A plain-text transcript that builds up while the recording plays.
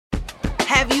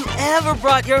Have you ever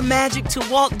brought your magic to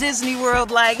Walt Disney World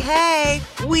like, hey,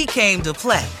 we came to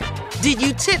play? Did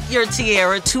you tip your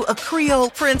tiara to a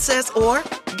Creole princess or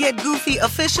get goofy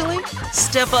officially?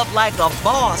 Step up like a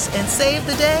boss and save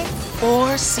the day?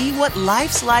 Or see what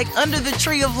life's like under the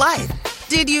tree of life?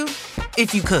 Did you?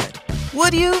 If you could.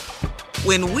 Would you?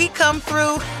 When we come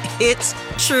through, it's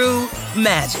true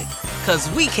magic. 'Cause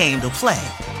we came to play.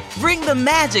 Bring the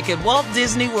magic at Walt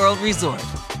Disney World Resort.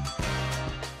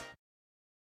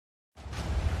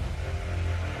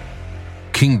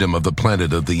 Kingdom of the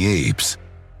Planet of the Apes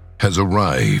has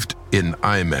arrived in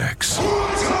IMAX.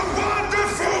 What a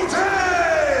wonderful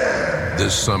day!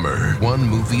 This summer, one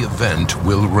movie event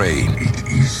will reign.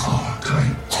 It is our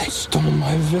time. They stole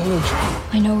my village.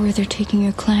 I know where they're taking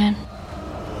your clan.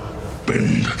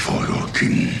 Bend for your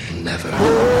king. Never.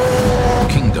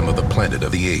 Kingdom of the Planet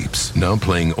of the Apes, now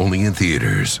playing only in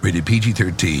theaters. Rated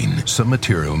PG-13. Some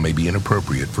material may be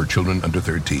inappropriate for children under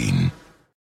 13.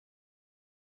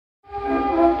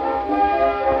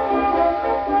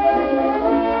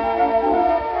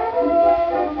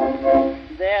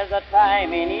 There's a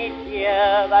time in each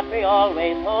year that we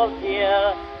always hold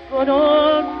dear, good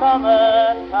old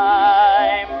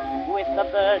summertime, with the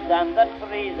birds and the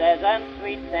breezes and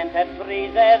sweet-scented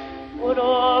breezes, good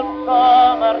old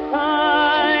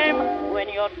summertime. When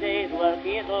your day's work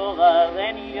is over,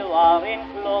 then you are in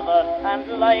clover, and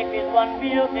life is one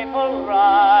beautiful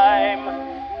rhyme.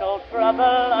 No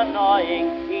trouble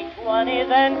annoying, each one is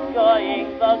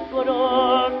enjoying the good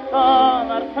old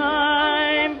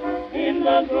summertime. In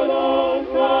the good old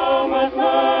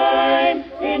summertime,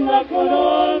 in the good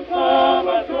old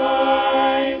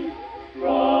summertime,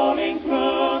 strolling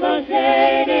through the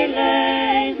shady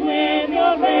lanes with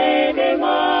your baby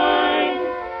mind.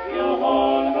 You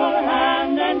hold her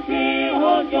hand and she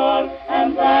holds yours,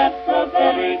 and that's a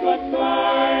very good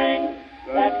sign.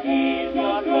 That she's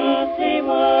your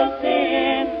Lucy-Woosey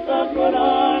in the good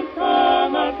old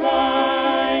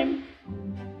summertime.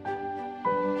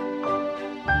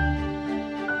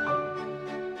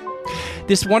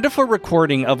 This wonderful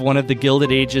recording of one of the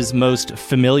Gilded Age's most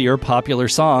familiar popular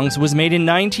songs was made in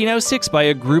 1906 by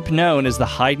a group known as the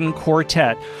Haydn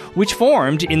Quartet, which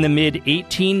formed in the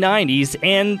mid-1890s,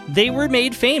 and they were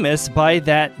made famous by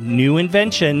that new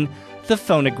invention, the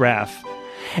phonograph.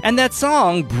 And that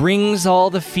song brings all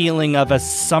the feeling of a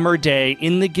summer day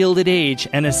in the Gilded Age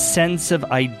and a sense of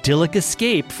idyllic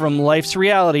escape from life's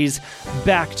realities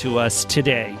back to us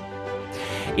today.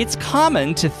 It's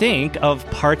common to think of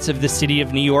parts of the city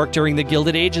of New York during the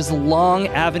Gilded Age as long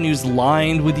avenues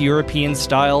lined with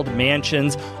European-styled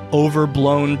mansions,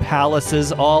 overblown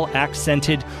palaces, all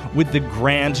accented with the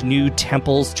grand new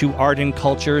temples to art and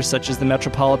culture, such as the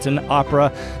Metropolitan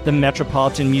Opera, the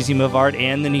Metropolitan Museum of Art,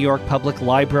 and the New York Public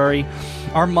Library.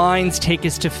 Our minds take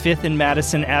us to Fifth and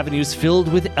Madison Avenues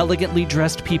filled with elegantly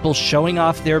dressed people showing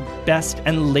off their best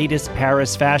and latest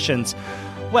Paris fashions.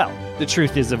 Well, the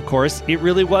truth is, of course, it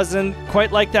really wasn't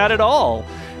quite like that at all.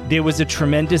 There was a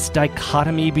tremendous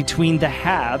dichotomy between the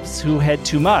haves who had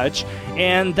too much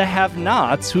and the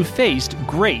have-nots who faced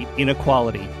great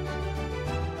inequality.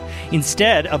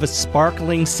 Instead of a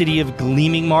sparkling city of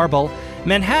gleaming marble,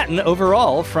 Manhattan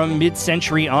overall from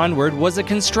mid-century onward was a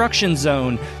construction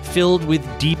zone filled with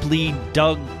deeply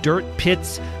dug dirt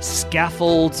pits,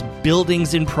 scaffolds,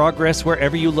 buildings in progress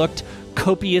wherever you looked,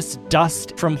 copious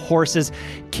dust from horses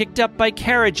kicked up by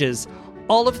carriages.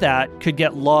 All of that could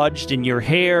get lodged in your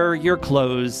hair, your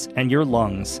clothes, and your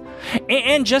lungs.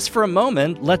 And just for a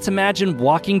moment, let's imagine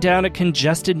walking down a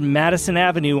congested Madison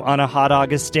Avenue on a hot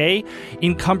August day,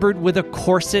 encumbered with a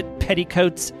corset,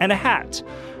 petticoats, and a hat,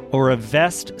 or a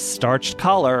vest, starched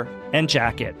collar, and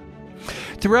jacket.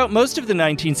 Throughout most of the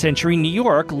 19th century, New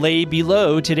York lay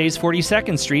below today's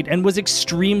 42nd Street and was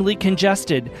extremely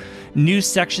congested. New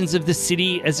sections of the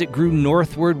city as it grew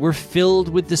northward were filled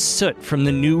with the soot from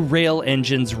the new rail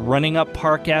engines running up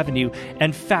Park Avenue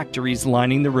and factories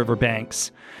lining the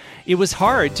riverbanks. It was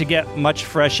hard to get much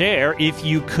fresh air if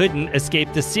you couldn't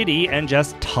escape the city and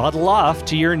just toddle off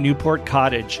to your Newport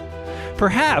cottage.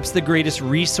 Perhaps the greatest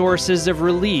resources of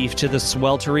relief to the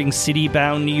sweltering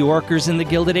city-bound New Yorkers in the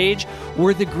Gilded Age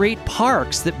were the great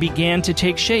parks that began to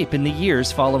take shape in the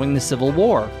years following the Civil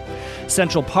War.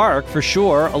 Central Park, for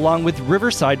sure, along with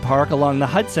Riverside Park along the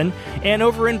Hudson, and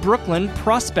over in Brooklyn,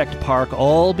 Prospect Park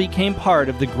all became part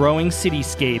of the growing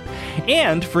cityscape.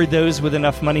 And for those with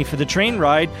enough money for the train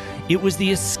ride, it was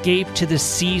the escape to the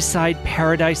seaside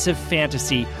paradise of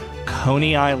fantasy,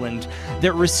 Coney Island,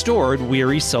 that restored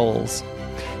weary souls.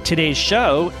 Today's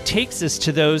show takes us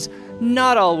to those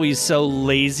not always so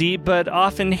lazy, but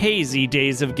often hazy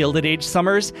days of Gilded Age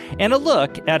summers, and a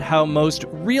look at how most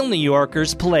real New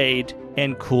Yorkers played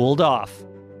and cooled off.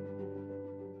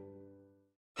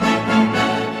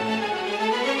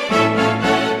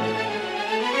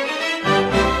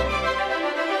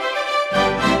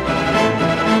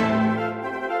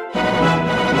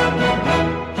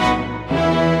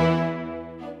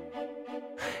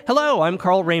 Hello, I'm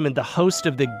Carl Raymond, the host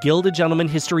of the Gilded Gentleman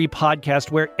History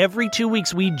Podcast, where every 2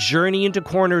 weeks we journey into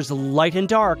corners light and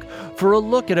dark for a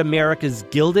look at America's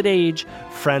Gilded Age,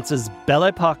 France's Belle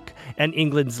Epoque, and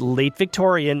England's late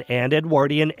Victorian and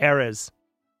Edwardian eras.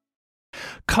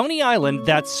 Coney Island,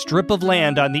 that strip of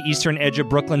land on the eastern edge of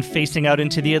Brooklyn facing out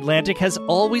into the Atlantic, has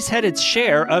always had its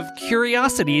share of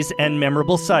curiosities and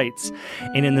memorable sights.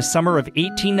 And in the summer of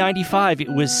 1895,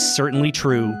 it was certainly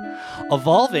true.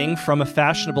 Evolving from a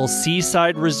fashionable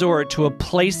seaside resort to a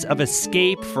place of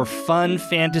escape for fun,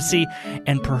 fantasy,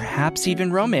 and perhaps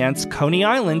even romance, Coney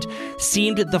Island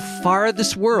seemed the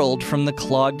farthest world from the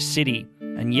clogged city.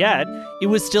 And yet, it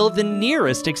was still the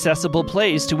nearest accessible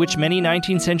place to which many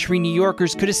 19th century New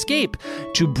Yorkers could escape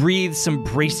to breathe some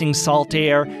bracing salt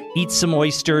air, eat some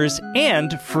oysters,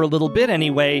 and, for a little bit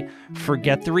anyway,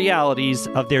 forget the realities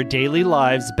of their daily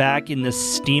lives back in the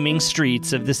steaming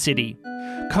streets of the city.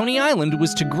 Coney Island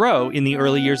was to grow in the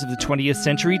early years of the 20th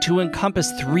century to encompass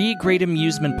 3 great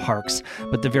amusement parks,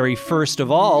 but the very first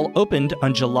of all opened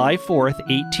on July 4th,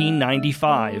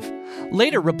 1895.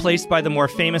 Later replaced by the more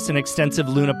famous and extensive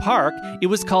Luna Park, it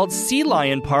was called Sea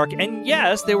Lion Park, and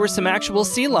yes, there were some actual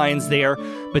sea lions there,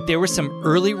 but there were some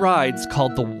early rides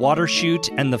called the Water Chute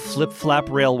and the Flip Flap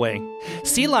Railway.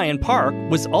 Sea Lion Park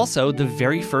was also the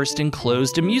very first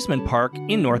enclosed amusement park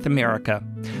in North America.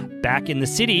 Back in the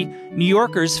city, New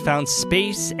Yorkers found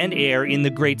space and air in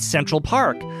the great Central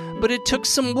Park, but it took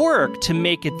some work to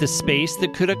make it the space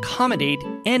that could accommodate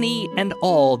any and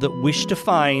all that wished to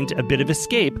find a bit of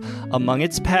escape among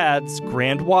its paths,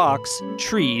 grand walks,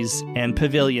 trees, and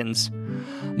pavilions.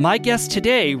 My guest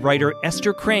today, writer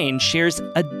Esther Crain, shares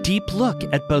a deep look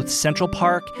at both Central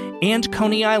Park and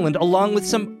Coney Island, along with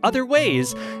some other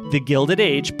ways the Gilded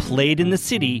Age played in the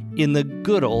city in the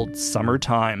good old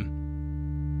summertime.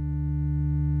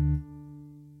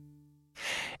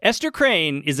 Esther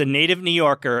Crain is a native New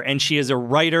Yorker, and she is a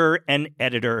writer and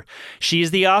editor. She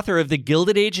is the author of The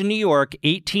Gilded Age in New York,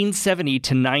 1870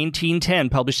 to 1910,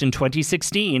 published in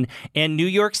 2016, and New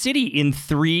York City in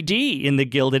 3D in The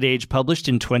Gilded Age, published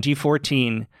in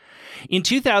 2014. In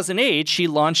 2008, she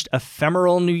launched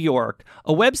Ephemeral New York,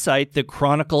 a website that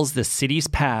chronicles the city's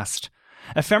past.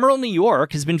 Ephemeral New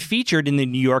York has been featured in the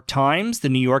New York Times, the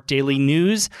New York Daily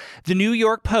News, the New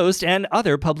York Post, and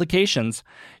other publications.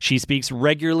 She speaks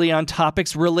regularly on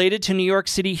topics related to New York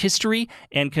City history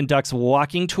and conducts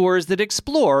walking tours that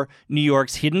explore New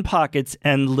York's hidden pockets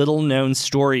and little-known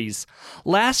stories.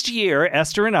 Last year,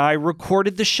 Esther and I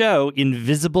recorded the show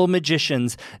Invisible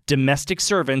Magicians, Domestic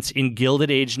Servants in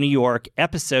Gilded Age New York,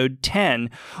 episode 10,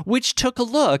 which took a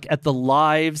look at the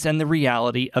lives and the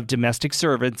reality of domestic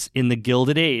servants in the Gilded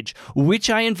Age,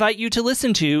 which I invite you to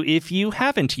listen to if you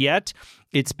haven't yet.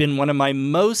 It's been one of my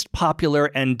most popular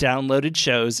and downloaded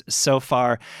shows so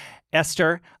far.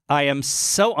 Esther, I am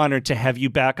so honored to have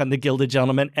you back on The Gilded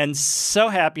Gentleman and so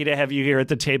happy to have you here at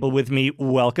the table with me.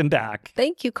 Welcome back.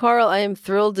 Thank you, Carl. I am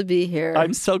thrilled to be here.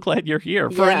 I'm so glad you're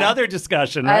here for another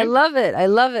discussion. Right? I love it. I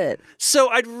love it. So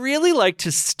I'd really like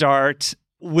to start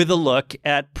with a look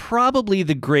at probably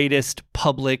the greatest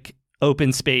public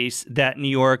open space that New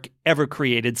York ever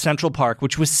created, Central Park,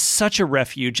 which was such a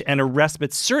refuge and a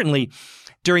respite, certainly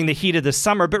during the heat of the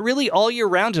summer, but really all year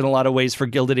round in a lot of ways for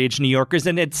Gilded Age New Yorkers,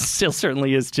 and it still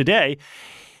certainly is today.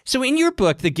 So in your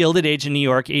book, The Gilded Age in New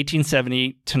York,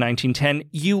 1870 to 1910,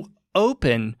 you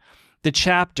open the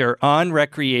chapter on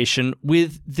recreation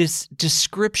with this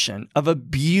description of a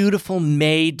beautiful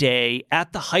May day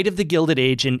at the height of the Gilded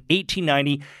Age in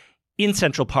 1890 in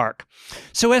Central Park.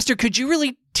 So Esther, could you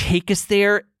really take us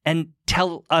there and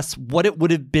tell us what it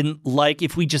would have been like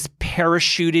if we just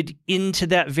parachuted into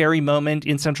that very moment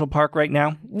in Central Park right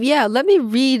now? Yeah, let me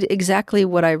read exactly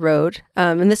what I wrote,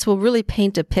 and this will really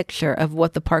paint a picture of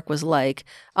what the park was like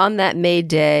on that May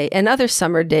day and other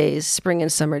summer days, spring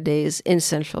and summer days in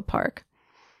Central Park.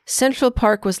 Central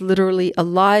Park was literally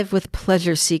alive with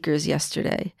pleasure seekers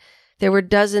yesterday. There were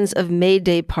dozens of May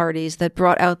Day parties that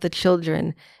brought out the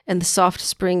children, and the soft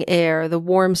spring air, the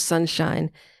warm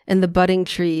sunshine, and the budding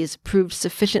trees proved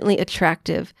sufficiently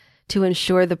attractive to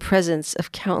ensure the presence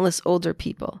of countless older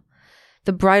people.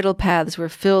 The bridle paths were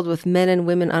filled with men and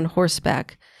women on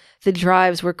horseback. The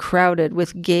drives were crowded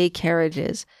with gay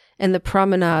carriages, and the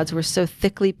promenades were so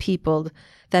thickly peopled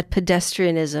that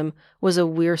pedestrianism was a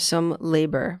wearisome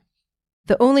labor.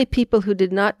 The only people who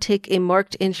did not take a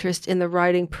marked interest in the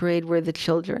riding parade were the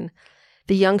children.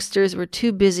 The youngsters were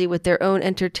too busy with their own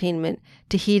entertainment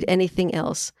to heed anything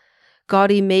else.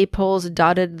 Gaudy maypoles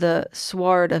dotted the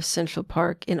sward of Central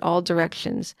Park in all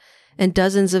directions, and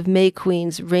dozens of May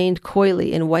queens reigned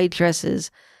coyly in white dresses,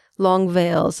 long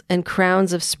veils, and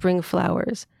crowns of spring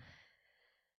flowers.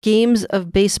 Games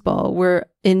of baseball were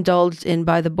indulged in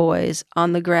by the boys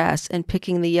on the grass, and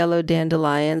picking the yellow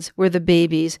dandelions were the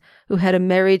babies who had a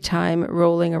merry time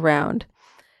rolling around.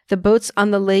 The boats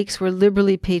on the lakes were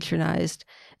liberally patronized,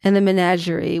 and the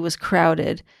menagerie was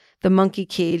crowded, the monkey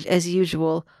cage, as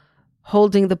usual,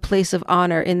 holding the place of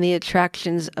honor in the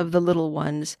attractions of the little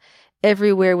ones.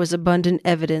 Everywhere was abundant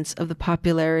evidence of the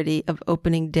popularity of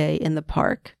opening day in the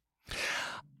park.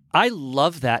 I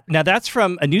love that. Now, that's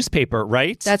from a newspaper,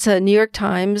 right? That's a New York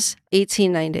Times,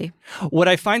 1890. What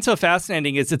I find so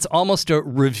fascinating is it's almost a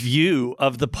review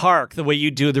of the park, the way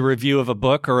you do the review of a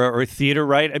book or a theater,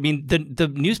 right? I mean, the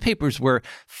newspapers were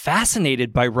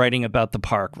fascinated by writing about the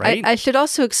park, right? I should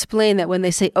also explain that when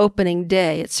they say opening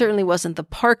day, it certainly wasn't the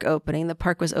park opening. The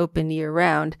park was open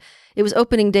year-round. It was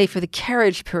opening day for the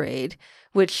carriage parade,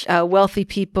 which wealthy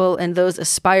people and those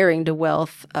aspiring to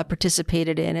wealth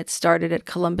participated in. It started at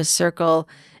Columbus Circle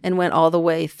and went all the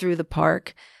way through the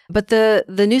park. But the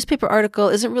newspaper article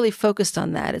isn't really focused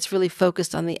on that. It's really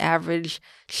focused on the average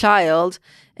child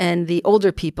and the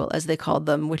older people, as they called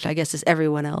them, which I guess is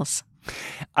everyone else.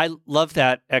 I love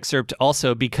that excerpt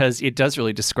also because it does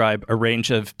really describe a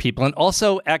range of people and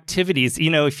also activities.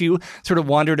 You know, if you sort of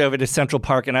wandered over to Central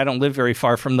Park, and I don't live very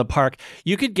far from the park,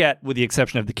 you could get, with the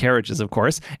exception of the carriages, of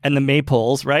course, and the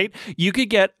maypoles, right? You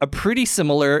could get a pretty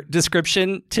similar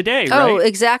description today, right? Oh,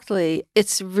 exactly.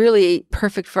 It's really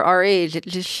perfect for our age. It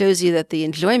just shows you that the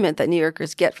enjoyment that New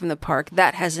Yorkers get from the park,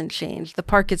 that hasn't changed. The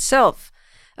park itself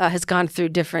has gone through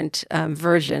different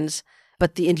versions,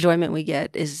 but the enjoyment we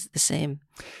get is the same.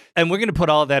 And we're going to put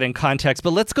all of that in context,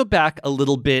 but let's go back a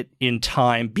little bit in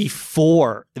time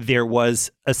before there was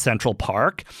a Central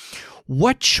Park.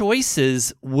 What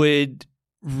choices would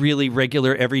really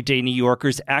regular, everyday New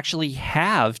Yorkers actually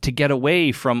have to get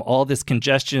away from all this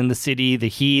congestion in the city, the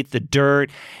heat, the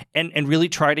dirt, and really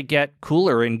try to get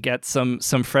cooler and get some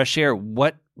fresh air?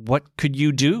 What could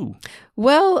you do?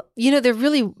 Well, you know, there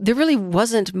really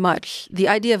wasn't much. The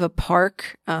idea of a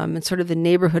park and sort of the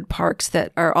neighborhood parks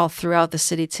that are all throughout the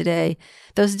city today,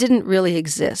 those didn't really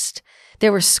exist.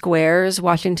 There were squares.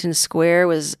 Washington Square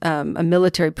was a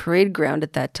military parade ground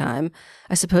at that time.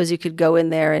 I suppose you could go in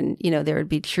there and, you know, there would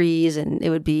be trees and it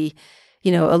would be,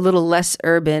 you know, a little less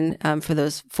urban for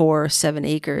those 4 or 7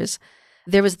 acres.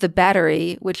 There was the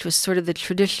Battery, which was sort of the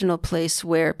traditional place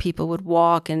where people would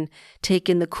walk and take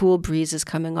in the cool breezes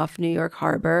coming off New York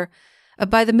Harbor.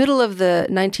 By the middle of the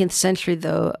 19th century,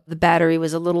 though, the Battery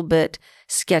was a little bit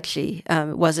sketchy.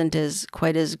 It wasn't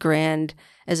quite as grand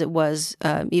as it was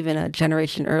even a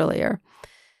generation earlier.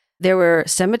 There were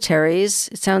cemeteries.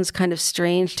 It sounds kind of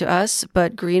strange to us,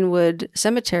 but Greenwood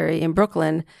Cemetery in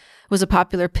Brooklyn was a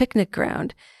popular picnic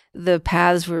ground. The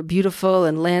paths were beautiful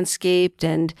and landscaped,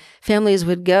 and families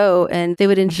would go and they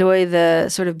would enjoy the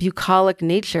sort of bucolic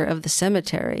nature of the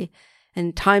cemetery.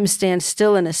 And time stands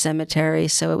still in a cemetery,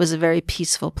 so it was a very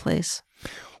peaceful place.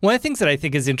 One of the things that I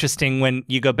think is interesting when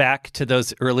you go back to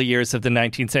those early years of the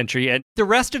 19th century, and the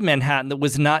rest of Manhattan that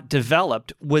was not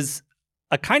developed was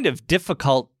a kind of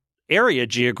difficult area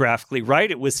geographically, right?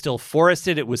 It was still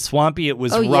forested, it was swampy, it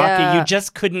was rocky. Yeah. You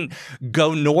just couldn't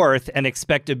go north and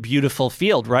expect a beautiful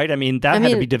field, right? I mean, that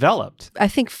had to be developed. I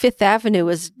think Fifth Avenue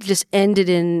was just ended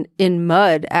in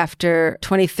mud after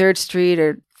 23rd Street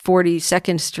or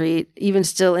 42nd Street, even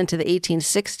still into the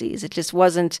 1860s. It just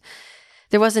wasn't,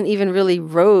 there wasn't even really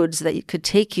roads that could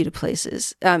take you to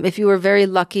places. If you were very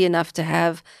lucky enough to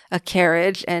have a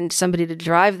carriage and somebody to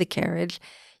drive the carriage,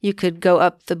 you could go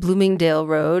up the Bloomingdale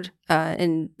Road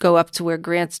and go up to where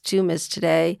Grant's tomb is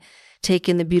today, take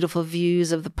in the beautiful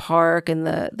views of the park and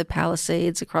the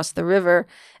Palisades across the river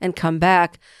and come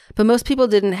back. But most people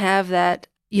didn't have that.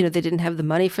 You know, they didn't have the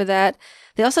money for that.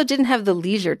 They also didn't have the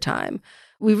leisure time.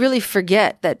 We really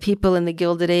forget that people in the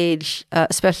Gilded Age,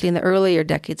 especially in the earlier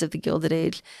decades of the Gilded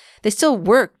Age, they still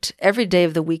worked every day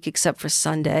of the week except for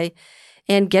Sunday.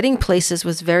 And getting places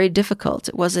was very difficult.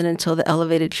 It wasn't until the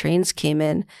elevated trains came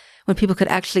in when people could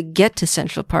actually get to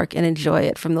Central Park and enjoy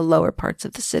it from the lower parts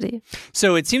of the city.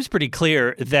 So it seems pretty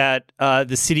clear that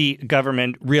the city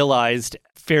government realized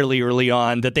fairly early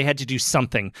on that they had to do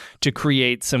something to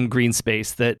create some green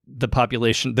space that the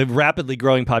population, the rapidly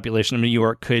growing population of New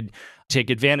York, could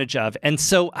take advantage of. And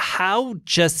so how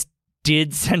just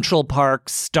did Central Park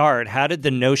start? How did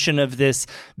the notion of this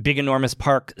big, enormous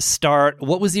park start?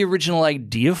 What was the original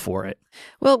idea for it?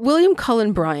 Well, William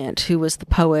Cullen Bryant, who was the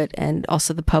poet and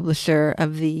also the publisher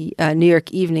of the New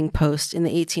York Evening Post in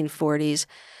the 1840s,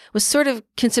 was sort of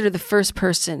considered the first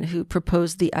person who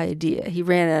proposed the idea. He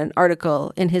ran an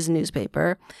article in his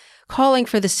newspaper calling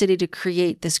for the city to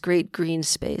create this great green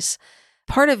space.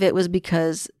 Part of it was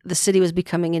because the city was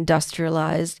becoming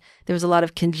industrialized. There was a lot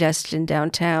of congestion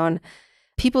downtown.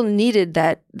 People needed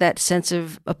that sense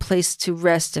of a place to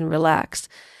rest and relax.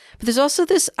 But there's also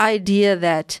this idea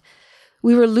that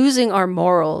we were losing our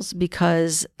morals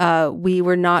because we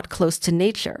were not close to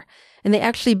nature. And they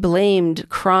actually blamed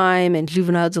crime and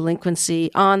juvenile delinquency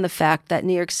on the fact that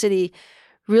New York City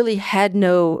really had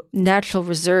no natural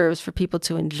reserves for people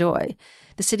to enjoy.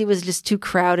 The city was just too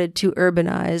crowded, too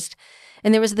urbanized.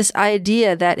 And there was this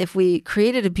idea that if we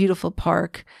created a beautiful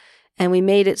park and we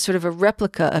made it sort of a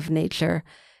replica of nature,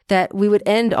 that we would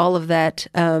end all of that,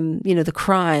 the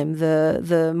crime,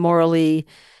 the morally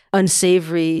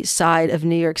unsavory side of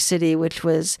New York City, which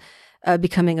was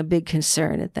becoming a big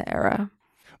concern at the era.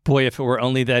 Boy, if it were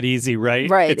only that easy, right?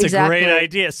 Right, It's exactly. a great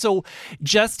idea. So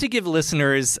just to give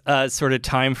listeners a sort of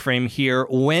time frame here,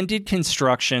 when did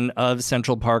construction of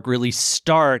Central Park really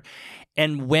start,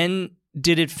 and when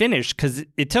did it finish? Because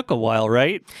it took a while,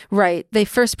 right? Right. They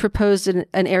first proposed an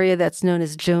area that's known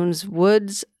as Jones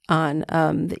Woods on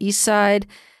the east side.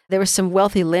 There were some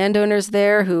wealthy landowners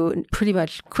there who pretty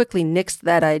much quickly nixed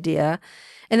that idea.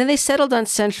 And then they settled on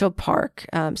Central Park.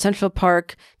 Central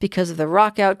Park, because of the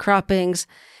rock outcroppings,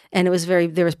 and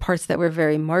there was parts that were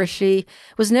very marshy,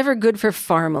 was never good for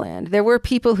farmland. There were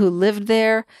people who lived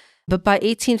there, but by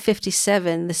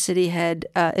 1857, the city had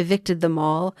evicted them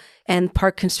all, and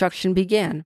park construction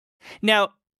began.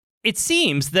 Now, it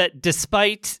seems that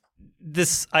despite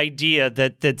this idea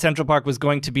that Central Park was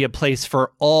going to be a place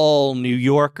for all New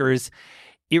Yorkers,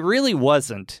 it really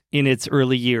wasn't in its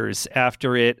early years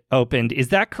after it opened. Is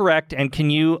that correct? And can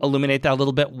you illuminate that a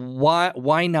little bit?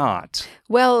 Why not?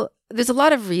 Well, there's a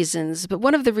lot of reasons, but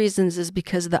one of the reasons is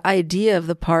because the idea of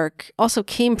the park also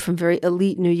came from very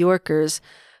elite New Yorkers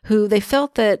who they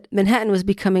felt that Manhattan was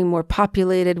becoming more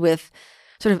populated with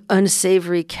sort of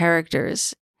unsavory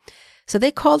characters. So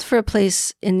they called for a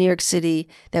place in New York City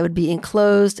that would be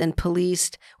enclosed and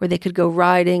policed, where they could go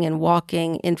riding and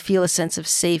walking and feel a sense of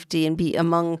safety and be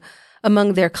among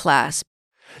their class.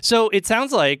 So it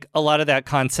sounds like a lot of that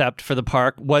concept for the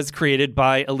park was created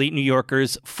by elite New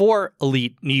Yorkers for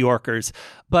elite New Yorkers,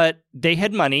 but they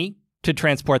had money to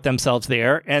transport themselves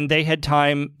there, and they had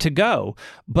time to go.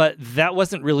 But that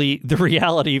wasn't really the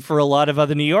reality for a lot of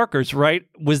other New Yorkers, right?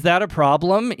 Was that a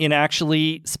problem in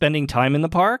actually spending time in the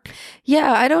park?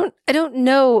 Yeah, I don't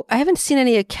know. I haven't seen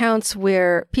any accounts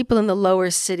where people in the lower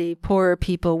city, poorer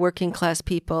people, working class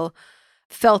people,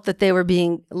 felt that they were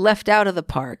being left out of the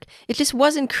park. It just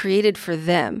wasn't created for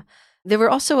them. There were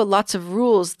also lots of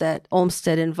rules that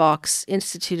Olmsted and Vaux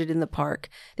instituted in the park.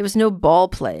 There was no ball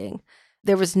playing.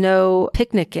 There was no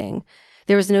picnicking.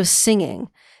 There was no singing.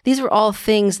 These were all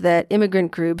things that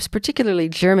immigrant groups, particularly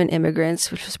German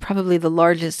immigrants, which was probably the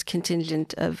largest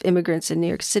contingent of immigrants in New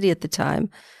York City at the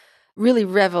time, really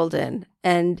reveled in.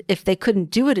 And if they couldn't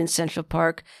do it in Central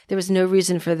Park, there was no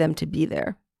reason for them to be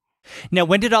there. Now,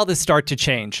 when did all this start to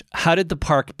change? How did the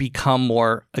park become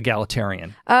more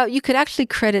egalitarian? You could actually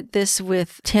credit this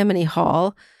with Tammany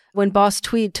Hall. When Boss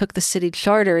Tweed took the city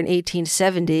charter in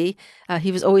 1870,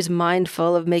 he was always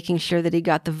mindful of making sure that he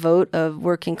got the vote of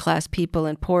working class people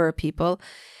and poorer people.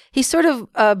 He sort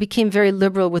of became very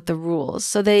liberal with the rules.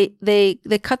 So they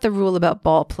cut the rule about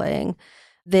ball playing.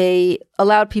 They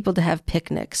allowed people to have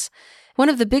picnics. One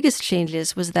of the biggest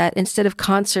changes was that instead of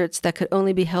concerts that could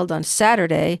only be held on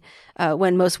Saturday,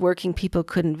 when most working people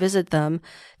couldn't visit them,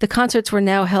 the concerts were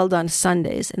now held on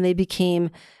Sundays, and they became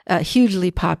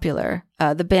hugely popular.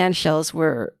 The band shells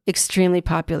were extremely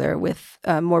popular with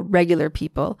more regular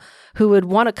people who would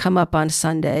want to come up on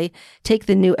Sunday, take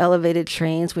the new elevated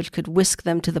trains, which could whisk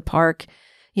them to the park,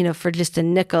 for just a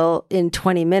nickel in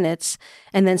 20 minutes,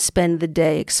 and then spend the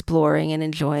day exploring and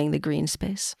enjoying the green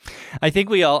space. I think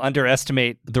we all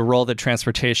underestimate the role that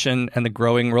transportation and the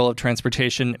growing role of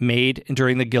transportation made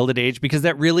during the Gilded Age, because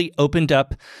that really opened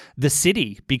up the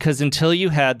city. Because until you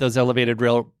had those elevated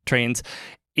rail trains,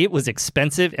 it was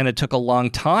expensive and it took a long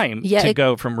time to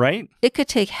go from, right? It could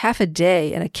take half a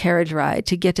day in a carriage ride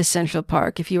to get to Central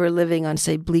Park if you were living on,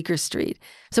 say, Bleecker Street.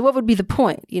 So what would be the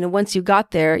point? Once you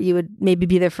got there, you would maybe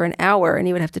be there for an hour and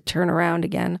you would have to turn around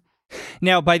again.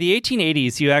 Now, by the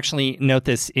 1880s, you actually note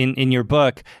this in your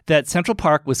book, that Central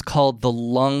Park was called the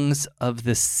lungs of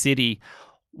the city.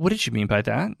 What did you mean by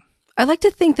that? I like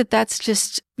to think that that's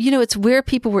just, it's where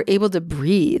people were able to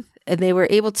breathe and they were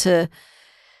able to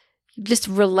just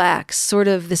relax, sort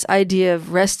of this idea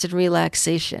of rest and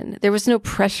relaxation. There was no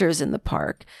pressures in the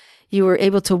park. You were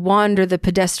able to wander the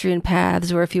pedestrian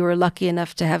paths, or if you were lucky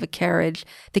enough to have a carriage,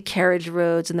 the carriage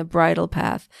roads and the bridle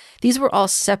path. These were all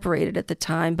separated at the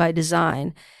time by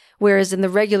design, whereas in the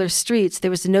regular streets, there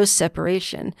was no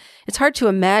separation. It's hard to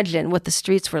imagine what the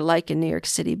streets were like in New York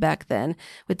City back then,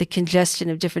 with the congestion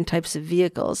of different types of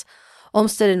vehicles.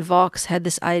 Olmsted and Vaux had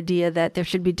this idea that there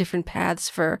should be different paths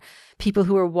for people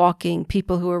who are walking,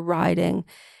 people who are riding.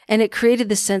 And it created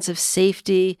this sense of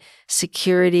safety,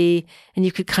 security, and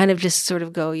you could kind of just sort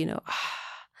of go,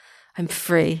 I'm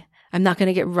free. I'm not going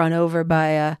to get run over by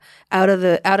a out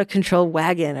of control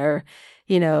wagon, or,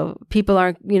 people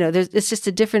aren't, it's just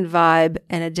a different vibe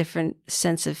and a different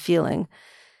sense of feeling.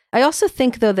 I also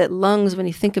think, though, that lungs, when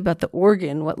you think about the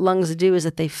organ, what lungs do is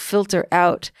that they filter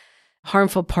out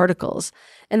harmful particles.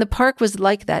 And the park was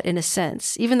like that in a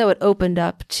sense, even though it opened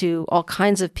up to all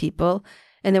kinds of people.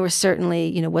 And there were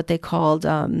certainly, what they called,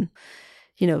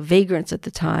 vagrants at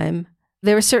the time.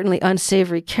 There were certainly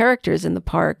unsavory characters in the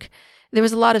park. There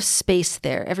was a lot of space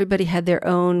there. Everybody had their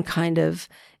own kind of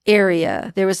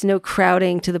area. There was no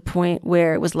crowding to the point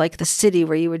where it was like the city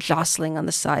where you were jostling on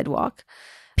the sidewalk.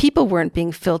 People weren't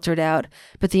being filtered out,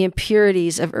 but the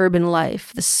impurities of urban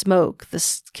life, the smoke,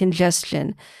 the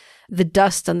congestion, the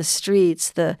dust on the streets,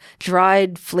 the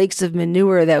dried flakes of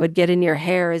manure that would get in your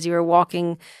hair as you were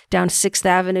walking down 6th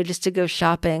Avenue just to go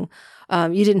shopping.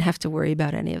 You didn't have to worry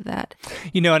about any of that.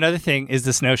 Another thing is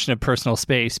this notion of personal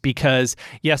space, because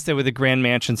yes, there were the grand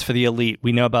mansions for the elite.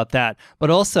 We know about that, but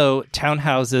also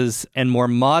townhouses and more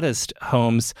modest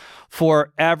homes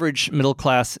for average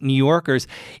middle-class New Yorkers.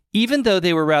 Even though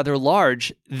they were rather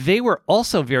large, they were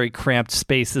also very cramped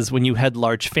spaces when you had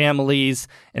large families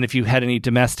and if you had any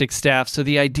domestic staff. So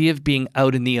the idea of being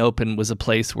out in the open was a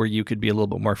place where you could be a little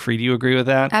bit more free. Do you agree with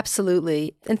that?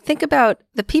 Absolutely. And think about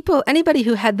the people, anybody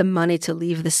who had the money to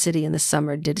leave the city in the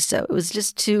summer did so. It was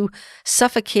just too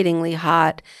suffocatingly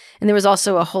hot. And there was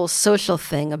also a whole social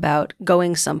thing about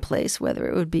going someplace, whether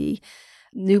it would be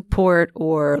Newport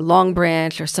or Long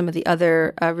Branch or some of the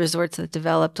other resorts that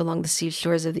developed along the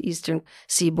seashores of the eastern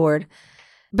seaboard.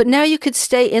 But now you could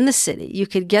stay in the city. You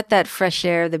could get that fresh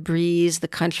air, the breeze, the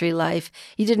country life.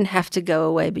 You didn't have to go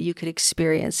away, but you could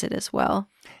experience it as well.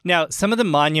 Now, some of the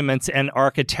monuments and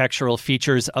architectural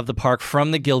features of the park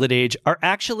from the Gilded Age are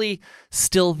actually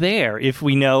still there if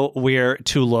we know where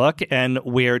to look and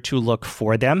where to look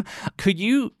for them. Could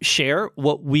you share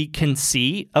what we can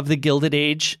see of the Gilded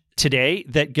Age today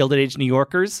that Gilded Age New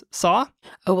Yorkers saw?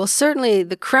 Oh, well, certainly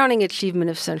the crowning achievement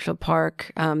of Central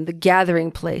Park, the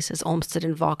gathering place, as Olmsted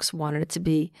and Vaux wanted it to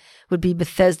be, would be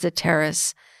Bethesda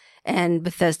Terrace and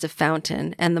Bethesda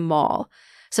Fountain and the mall.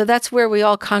 So that's where we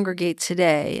all congregate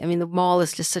today. I mean, the mall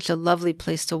is just such a lovely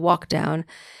place to walk down.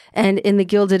 And in the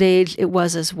Gilded Age, it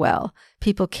was as well.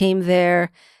 People came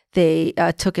there, they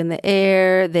took in the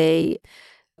air, they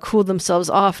cooled themselves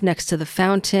off next to the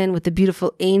fountain with the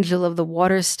beautiful Angel of the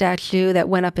Water statue that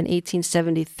went up in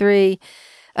 1873.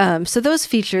 So those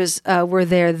features were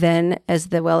there then as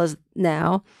well as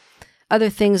now. Other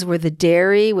things were the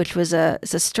dairy, which was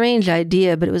it's a strange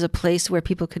idea, but it was a place where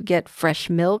people could get fresh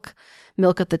milk.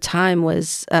 Milk at the time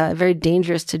was very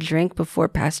dangerous to drink before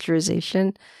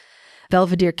pasteurization.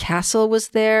 Belvedere Castle was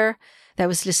there. That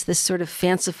was just this sort of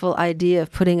fanciful idea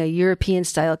of putting a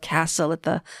European-style castle at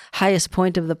the highest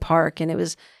point of the park. And it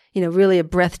was, really a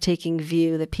breathtaking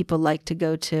view that people liked to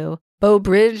go to. Bow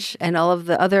Bridge and all of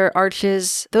the other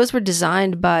arches, those were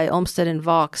designed by Olmsted and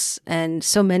Vaux, and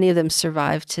so many of them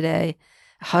survive today.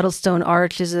 Huddlestone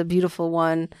Arch is a beautiful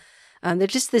one. They're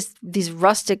just these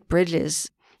rustic bridges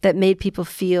that made people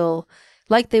feel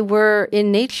like they were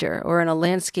in nature or in a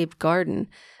landscaped garden.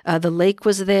 The lake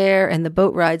was there, and the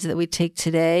boat rides that we take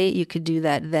today, you could do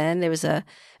that then. There was a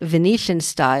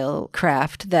Venetian-style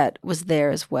craft that was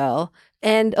there as well.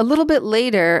 And a little bit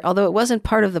later, although it wasn't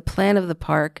part of the plan of the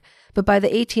park, but by the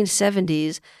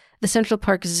 1870s, the Central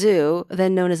Park Zoo,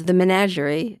 then known as the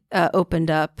Menagerie,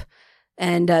 opened up.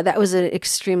 And that was an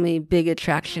extremely big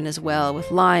attraction as well,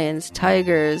 with lions,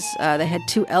 tigers. They had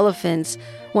 2 elephants,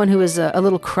 one who was a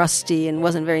little crusty and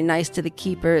wasn't very nice to the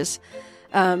keepers.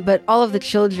 But all of the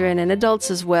children and adults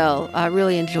as well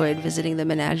really enjoyed visiting the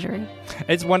menagerie.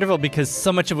 It's wonderful because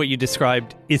so much of what you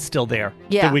described is still there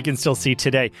that we can still see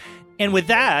today. And with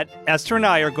that, Esther and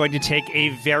I are going to take a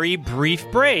very brief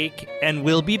break, and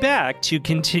we'll be back to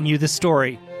continue the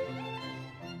story.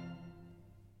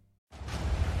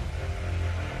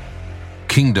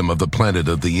 Kingdom of the Planet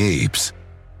of the Apes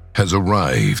has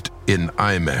arrived in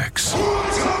IMAX.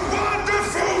 What a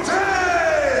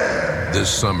This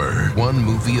summer, one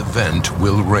movie event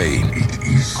will reign. It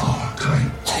is our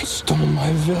time. They stole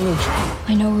my village.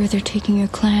 I know where they're taking your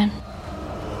clan.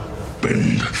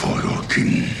 Bend for your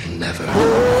king. Never.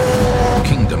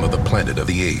 Kingdom of the Planet of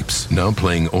the Apes. Now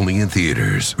playing only in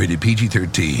theaters. Rated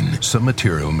PG-13. Some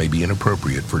material may be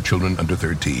inappropriate for children under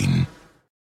 13.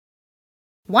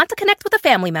 Want to connect with a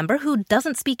family member who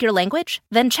doesn't speak your language?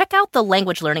 Then check out the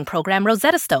language learning program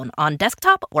Rosetta Stone on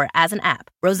desktop or as an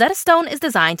app. Rosetta Stone is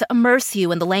designed to immerse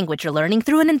you in the language you're learning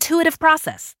through an intuitive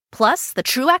process. Plus, the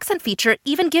True Accent feature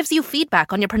even gives you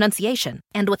feedback on your pronunciation.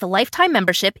 And with a lifetime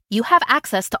membership, you have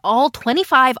access to all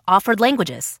 25 offered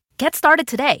languages. Get started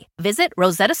today. Visit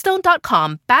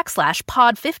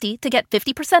rosettastone.com/pod50 to get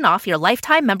 50% off your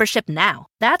lifetime membership now.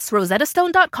 That's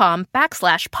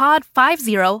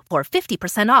rosettastone.com/pod50 for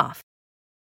 50% off.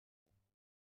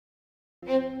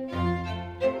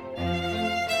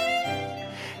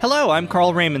 Hello, I'm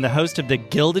Carl Raymond, the host of the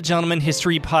Gilded Gentleman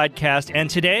History Podcast, and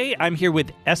today I'm here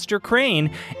with Esther Crain,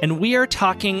 and we are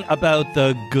talking about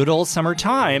the good old summer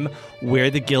time where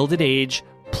the Gilded Age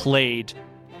played.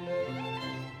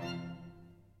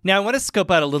 Now, I want to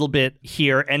scope out a little bit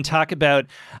here and talk about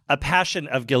a passion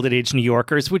of Gilded Age New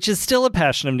Yorkers, which is still a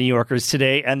passion of New Yorkers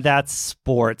today, and that's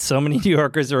sports. So many New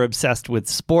Yorkers are obsessed with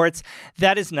sports.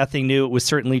 That is nothing new. It was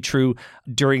certainly true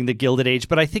during the Gilded Age,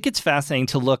 but I think it's fascinating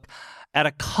to look at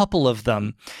a couple of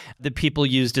them that people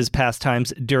used as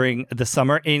pastimes during the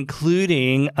summer,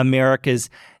 including America's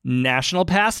national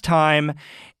pastime,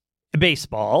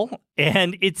 baseball.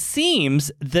 And it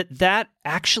seems that that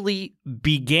actually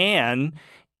began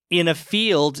in a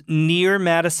field near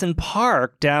Madison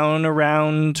Park down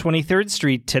around 23rd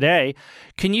Street today.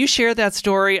 Can you share that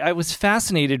story? I was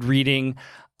fascinated reading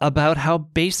about how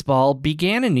baseball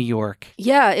began in New York.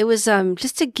 Yeah, it was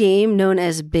just a game known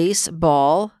as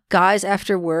baseball. Guys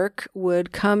after work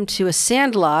would come to a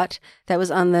sandlot that was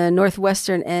on the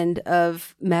northwestern end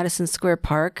of Madison Square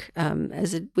Park,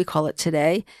 we call it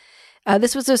today.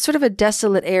 This was a sort of a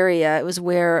desolate area. It was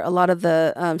where a lot of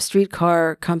the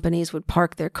streetcar companies would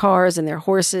park their cars and their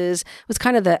horses. It was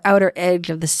kind of the outer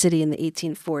edge of the city in the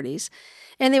 1840s.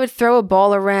 And they would throw a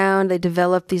ball around. They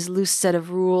developed these loose set of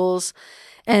rules,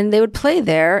 and they would play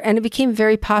there, and it became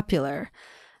very popular.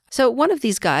 So one of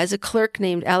these guys, a clerk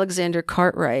named Alexander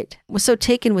Cartwright, was so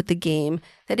taken with the game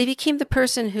that he became the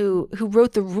person who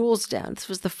wrote the rules down. This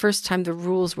was the first time the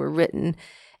rules were written.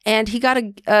 And he got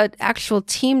an actual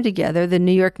team together, the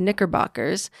New York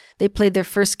Knickerbockers. They played their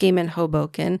first game in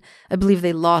Hoboken. I believe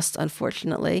they lost,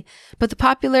 unfortunately. But the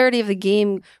popularity of the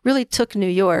game really took New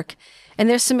York. And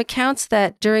there's some accounts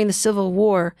that during the Civil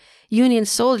War, Union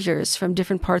soldiers from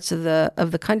different parts of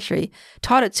the country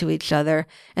taught it to each other,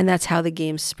 and that's how the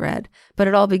game spread. But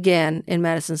it all began in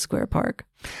Madison Square Park.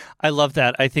 I love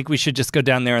that. I think we should just go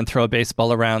down there and throw a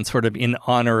baseball around sort of in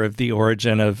honor of the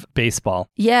origin of baseball.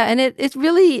 Yeah, and it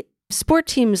really, sport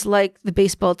teams like the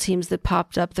baseball teams that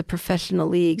popped up, the professional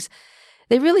leagues,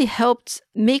 they really helped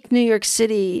make New York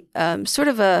City sort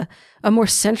of a more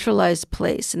centralized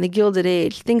place. In the Gilded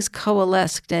Age, things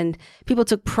coalesced and people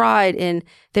took pride in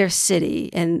their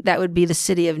city. And that would be the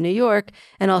city of New York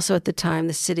and also at the time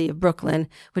the city of Brooklyn,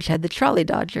 which had the Trolley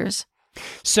Dodgers.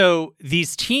 So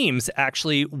these teams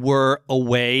actually were a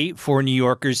way for New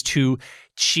Yorkers to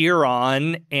cheer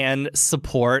on and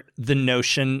support the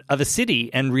notion of a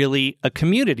city and really a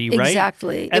community, right?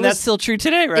 Exactly. And that's still true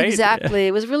today, right? Exactly.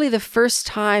 It was really the first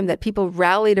time that people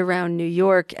rallied around New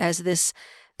York as this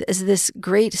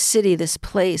great city, this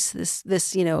place, this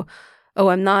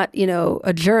I'm not,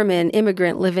 a German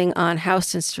immigrant living on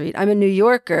Houston Street. I'm a New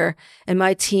Yorker, and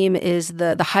my team is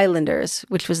the Highlanders,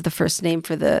 which was the first name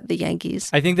for the Yankees.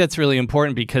 I think that's really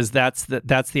important because that's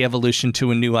the evolution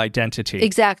to a new identity.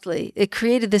 Exactly. It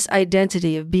created this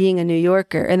identity of being a New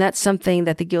Yorker, and that's something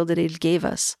that the Gilded Age gave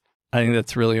us. I think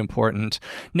that's really important.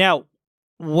 Now,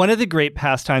 one of the great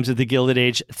pastimes of the Gilded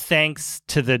Age, thanks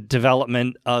to the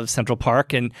development of Central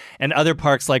Park and other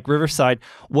parks like Riverside,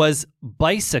 was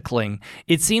bicycling.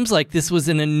 It seems like this was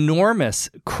an enormous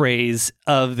craze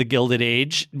of the Gilded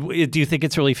Age. Do you think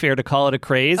it's really fair to call it a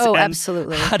craze? Oh, and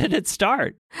absolutely. How did it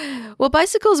start? Well,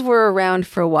 bicycles were around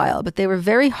for a while, but they were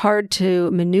very hard to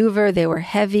maneuver. They were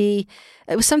heavy.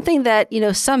 It was something that,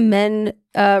 some men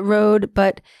rode,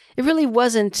 but it really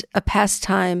wasn't a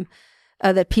pastime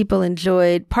that people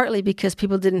enjoyed, partly because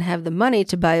people didn't have the money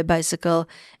to buy a bicycle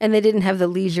and they didn't have the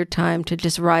leisure time to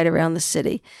just ride around the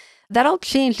city. That all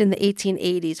changed in the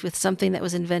 1880s with something that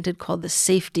was invented called the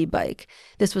safety bike.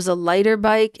 This was a lighter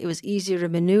bike. It was easier to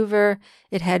maneuver.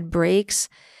 It had brakes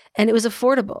and it was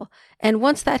affordable. And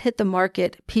once that hit the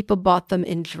market, people bought them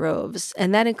in droves.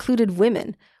 And that included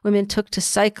women. Women took to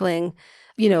cycling,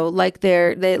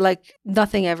 they like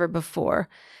nothing ever before.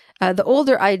 The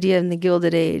older idea in the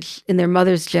Gilded Age, in their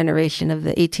mother's generation of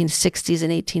the 1860s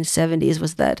and 1870s,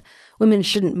 was that women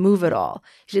shouldn't move at all.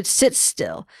 You should sit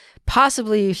still.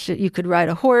 Possibly you could ride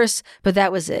a horse, but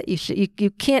that was it. You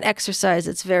can't exercise.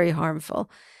 It's very harmful.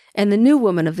 And the new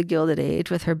woman of the Gilded Age,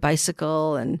 with her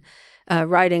bicycle and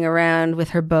riding around with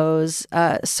her bows,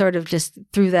 sort of just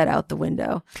threw that out the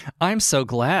window. I'm so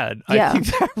glad. Yeah. I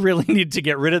think I really need to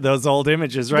get rid of those old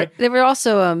images, right? There were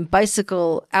also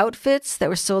bicycle outfits that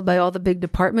were sold by all the big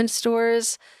department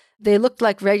stores. They looked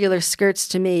like regular skirts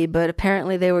to me, but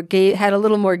apparently they had a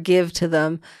little more give to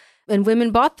them. And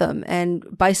women bought them, and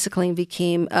bicycling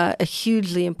became a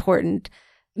hugely important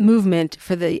movement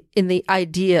in the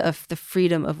idea of the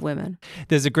freedom of women.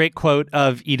 There's a great quote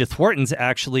of Edith Wharton's,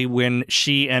 actually, when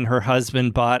she and her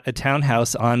husband bought a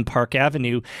townhouse on Park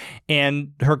Avenue,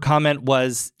 and her comment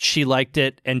was she liked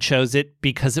it and chose it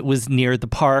because it was near the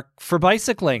park for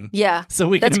bicycling. Yeah, so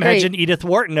we can imagine great. Edith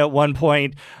Wharton at one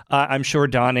point, I'm sure,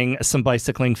 donning some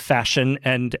bicycling fashion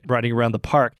and riding around the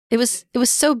park. It was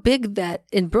so big that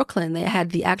in Brooklyn they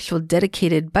had the actual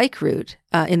dedicated bike route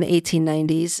in the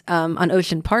 1890s on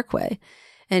Ocean Parkway.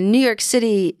 And New York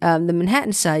City, the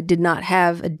Manhattan side, did not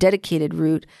have a dedicated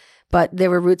route, but there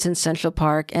were routes in Central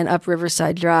Park and up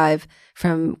Riverside Drive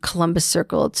from Columbus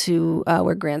Circle to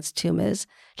where Grant's tomb is,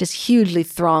 just hugely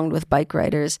thronged with bike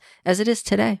riders, as it is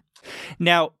today.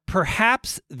 Now,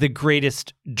 perhaps the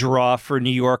greatest draw for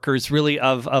New Yorkers, really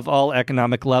of all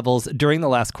economic levels during the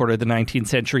last quarter of the 19th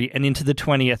century and into the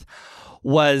 20th,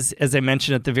 was, as I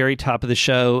mentioned at the very top of the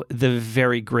show, the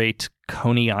very great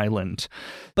Coney Island.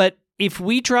 But if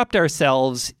we dropped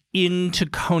ourselves into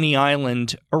Coney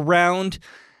Island around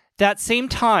that same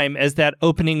time as that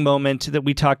opening moment that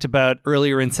we talked about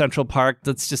earlier in Central Park,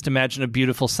 let's just imagine a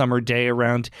beautiful summer day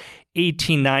around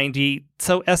 1890.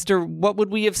 So, Esther, what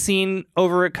would we have seen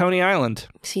over at Coney Island?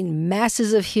 Seen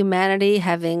masses of humanity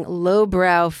having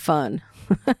lowbrow fun.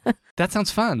 That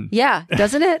sounds fun. Yeah,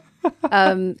 doesn't it?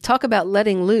 Talk about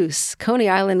letting loose. Coney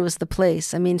Island was the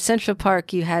place. I mean, Central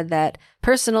Park, you had that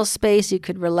personal space, you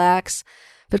could relax.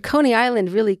 But Coney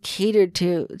Island really catered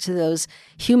to those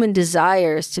human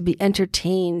desires to be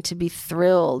entertained, to be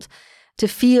thrilled, to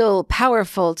feel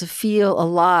powerful, to feel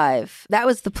alive. That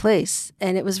was the place.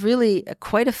 And it was really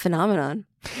quite a phenomenon.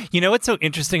 You know what's so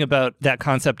interesting about that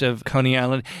concept of Coney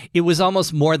Island? It was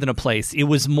almost more than a place. It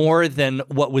was more than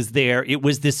what was there. It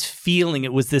was this feeling.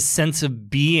 It was this sense of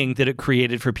being that it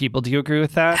created for people. Do you agree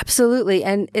with that? Absolutely.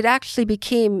 And it actually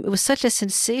it was such a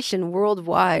sensation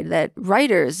worldwide that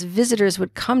visitors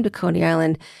would come to Coney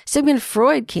Island. Sigmund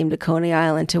Freud came to Coney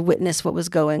Island to witness what was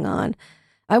going on.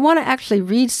 I want to actually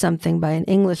read something by an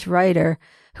English writer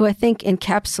who I think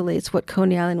encapsulates what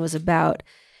Coney Island was about.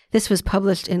 This was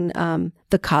published in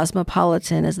The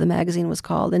Cosmopolitan, as the magazine was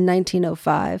called, in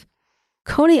 1905.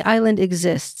 Coney Island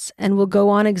exists and will go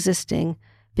on existing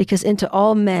because into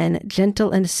all men,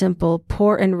 gentle and simple,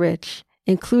 poor and rich,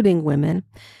 including women,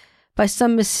 by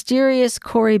some mysterious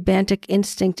corybantic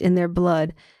instinct in their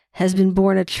blood, has been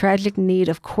born a tragic need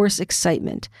of coarse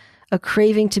excitement, a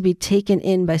craving to be taken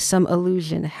in by some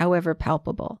illusion, however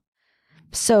palpable.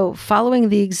 So, following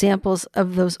the examples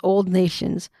of those old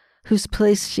nations, whose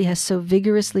place she has so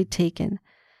vigorously taken,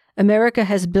 America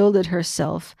has builded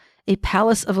herself a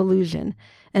palace of illusion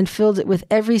and filled it with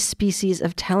every species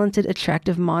of talented,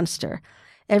 attractive monster,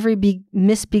 every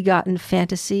misbegotten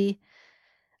fantasy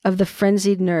of the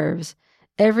frenzied nerves,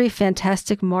 every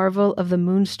fantastic marvel of the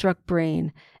moonstruck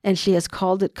brain, and she has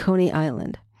called it Coney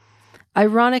Island.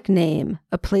 Ironic name,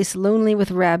 a place lonely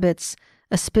with rabbits,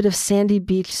 a spit of sandy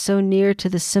beach so near to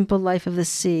the simple life of the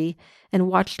sea and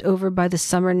watched over by the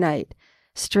summer night,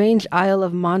 strange isle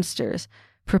of monsters,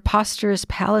 preposterous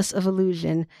palace of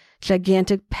illusion,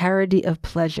 gigantic parody of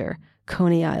pleasure,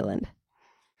 Coney Island.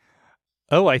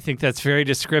 Oh, I think that's very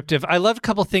descriptive. I loved a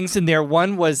couple things in there.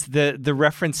 One was the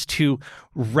reference to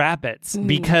rabbits,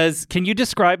 because can you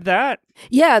describe that?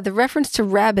 Yeah, the reference to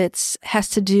rabbits has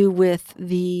to do with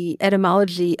the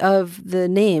etymology of the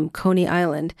name Coney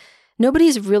Island.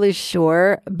 Nobody's really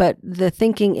sure, but the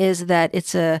thinking is that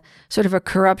it's a sort of a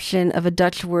corruption of a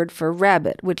Dutch word for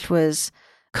rabbit, which was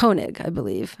Konig, I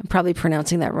believe. I'm probably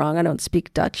pronouncing that wrong. I don't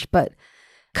speak Dutch, but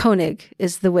Konig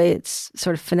is the way it's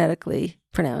sort of phonetically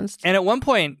pronounced. And at one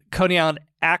point, Coney Island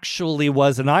actually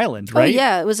was an island, right? Oh,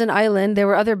 yeah, it was an island. There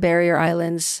were other barrier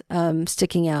islands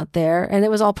sticking out there, and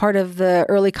it was all part of the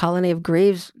early colony of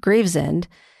Gravesend.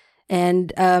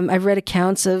 And I've read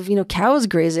accounts of, cows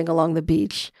grazing along the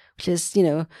beach, which is,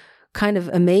 kind of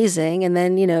amazing. And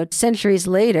then, centuries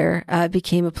later, it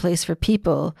became a place for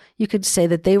people. You could say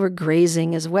that they were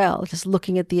grazing as well, just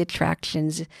looking at the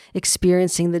attractions,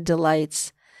 experiencing the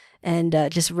delights, and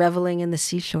just reveling in the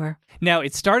seashore. Now,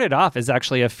 it started off as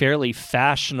actually a fairly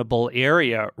fashionable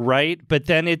area, right? But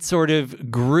then it sort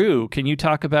of grew. Can you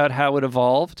talk about how it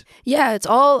evolved? Yeah, it's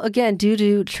all, again, due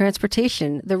to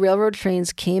transportation. The railroad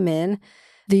trains came in.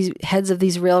 These heads of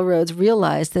these railroads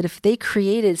realized that if they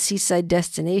created seaside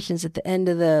destinations at the end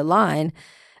of the line,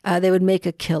 they would make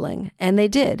a killing. And they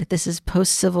did. This is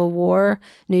post-Civil War.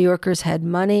 New Yorkers had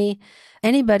money.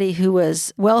 Anybody who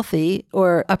was wealthy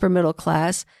or upper middle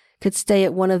class could stay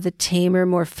at one of the tamer,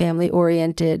 more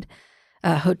family-oriented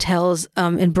hotels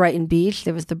in Brighton Beach.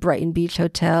 There was the Brighton Beach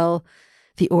Hotel,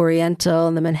 the Oriental,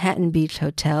 and the Manhattan Beach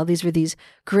Hotel. These were these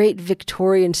great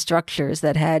Victorian structures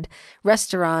that had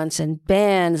restaurants and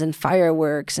bands and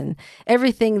fireworks and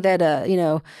everything that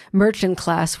a merchant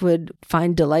class would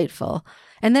find delightful.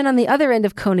 And then on the other end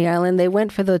of Coney Island, they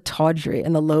went for the tawdry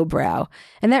and the lowbrow.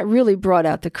 And that really brought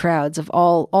out the crowds of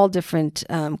all different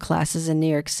classes in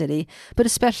New York City, but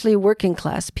especially working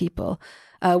class people,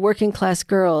 working class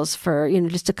girls for,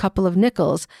 just a couple of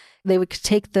nickels. They would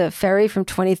take the ferry from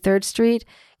 23rd Street,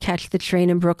 catch the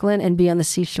train in Brooklyn, and be on the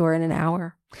seashore in an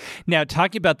hour. Now,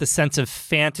 talking about the sense of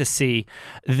fantasy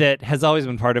that has always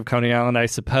been part of Coney Island, I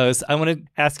suppose, I want to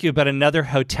ask you about another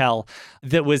hotel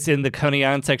that was in the Coney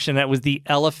Island section. That was the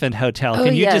Elephant Hotel.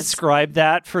 Can you describe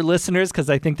that for listeners? Because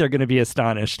I think they're going to be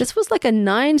astonished. This was like a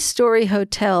 9-story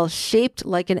hotel shaped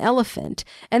like an elephant.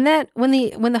 And that when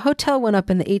the hotel went up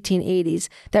in the 1880s,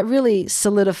 that really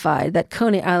solidified that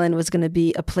Coney Island was going to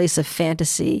be a place of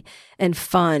fantasy and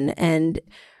fun and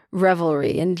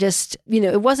revelry, and just,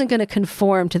 it wasn't going to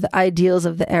conform to the ideals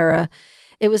of the era.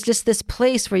 It was just this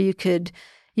place where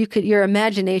your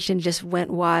imagination just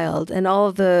went wild. And all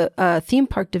of the theme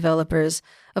park developers,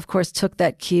 of course, took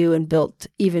that cue and built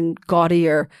even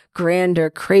gaudier, grander,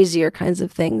 crazier kinds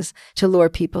of things to lure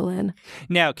people in.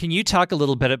 Now, can you talk a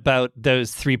little bit about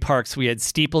those 3 parks? We had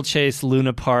Steeplechase,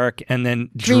 Luna Park, and then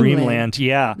Dreamland.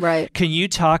 Yeah. Right. Can you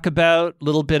talk a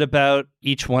little bit about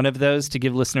each one of those to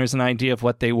give listeners an idea of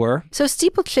what they were? So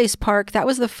Steeplechase Park, that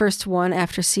was the first one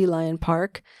after Sea Lion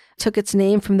Park. Took its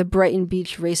name from the Brighton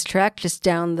Beach racetrack just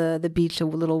down the beach a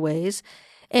little ways.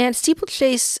 And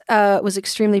Steeplechase was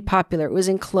extremely popular. It was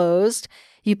enclosed.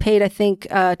 You paid, I think,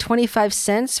 25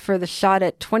 cents for the shot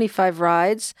at 25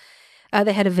 rides.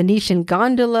 They had a Venetian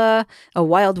gondola, a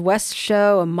Wild West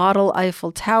show, a model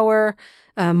Eiffel Tower,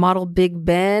 a model Big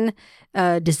Ben,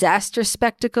 disaster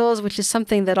spectacles, which is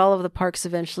something that all of the parks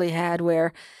eventually had,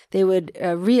 where they would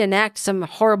reenact some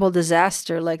horrible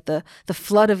disaster like the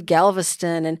flood of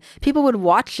Galveston, and people would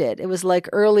watch it. It was like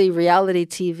early reality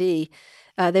TV.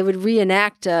 They would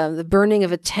reenact the burning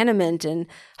of a tenement and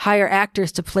hire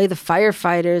actors to play the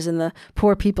firefighters and the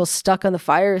poor people stuck on the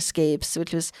fire escapes,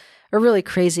 which was a really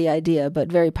crazy idea,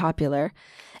 but very popular.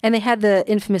 And they had the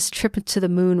infamous Trip to the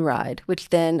Moon ride, which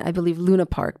then I believe Luna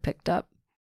Park picked up.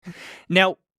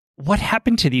 Now, what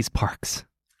happened to these parks?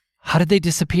 How did they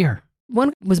disappear?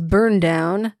 One was burned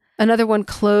down. Another one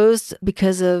closed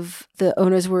because of the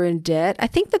owners were in debt. I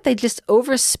think that they just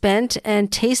overspent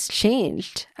and taste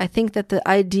changed. I think that the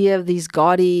idea of these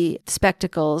gaudy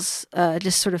spectacles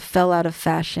just sort of fell out of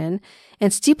fashion.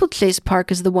 And Steeplechase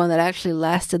Park is the one that actually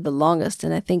lasted the longest,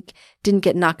 and I think didn't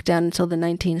get knocked down until the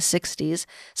 1960s.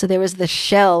 So there was the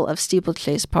shell of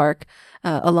Steeplechase Park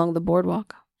along the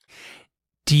boardwalk.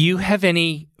 Do you have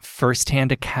any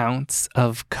firsthand accounts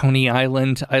of Coney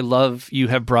Island? I love you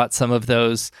have brought some of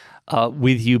those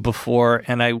with you before,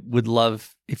 and I would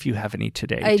love if you have any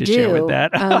today to share with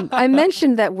that. I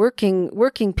mentioned that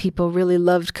working people really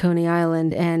loved Coney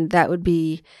Island, and that would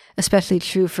be especially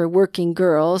true for working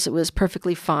girls. It was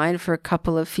perfectly fine for a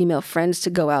couple of female friends to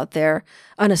go out there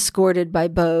unescorted by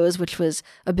beaux, which was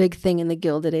a big thing in the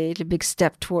Gilded Age, a big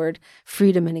step toward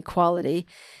freedom and equality.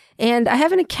 And I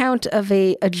have an account of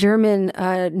a German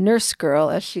nurse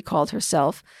girl, as she called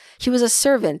herself. She was a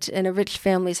servant in a rich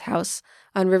family's house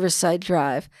on Riverside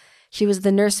Drive. She was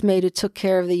the nursemaid who took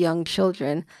care of the young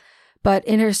children. But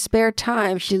in her spare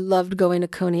time, she loved going to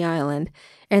Coney Island.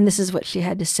 And this is what she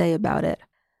had to say about it.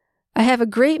 I have a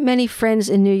great many friends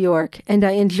in New York, and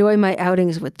I enjoy my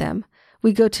outings with them.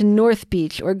 We go to North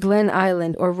Beach or Glen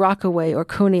Island or Rockaway or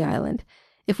Coney Island.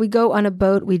 If we go on a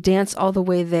boat, we dance all the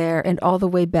way there and all the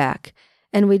way back,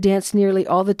 and we dance nearly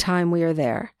all the time we are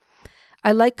there.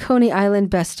 I like Coney Island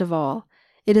best of all.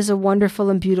 It is a wonderful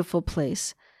and beautiful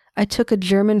place. I took a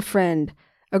German friend,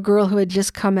 a girl who had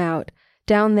just come out,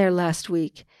 down there last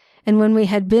week, And when we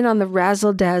had been on the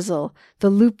razzle-dazzle, the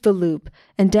loop,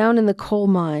 and down in the coal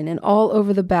mine, and all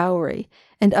over the Bowery,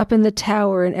 and up in the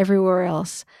tower and everywhere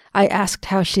else, I asked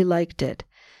how she liked it.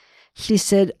 She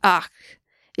said, "Ach,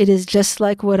 it is just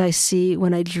like what I see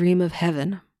when I dream of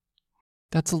heaven."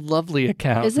 That's a lovely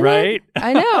account, Isn't right? it?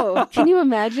 I know. Can you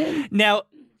imagine? Now,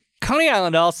 Coney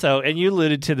Island also, and you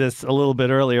alluded to this a little bit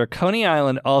earlier, Coney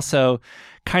Island also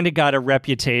kind of got a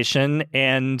reputation,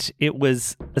 and it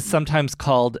was sometimes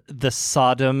called the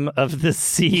Sodom of the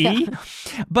Sea.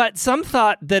 Yeah. But some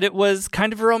thought that it was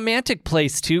kind of a romantic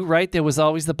place too, right? There was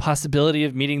always the possibility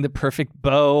of meeting the perfect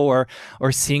beau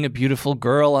or seeing a beautiful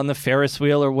girl on the Ferris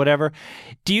wheel or whatever.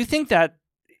 Do you think that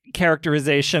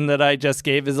characterization that I just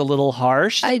gave is a little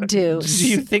harsh? I do. Do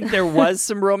you think there was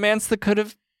some romance that could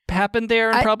have happened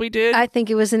there and probably did? I think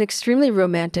it was an extremely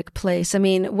romantic place. I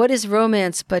mean, what is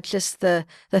romance but just the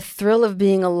thrill of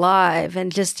being alive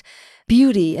and just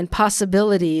beauty and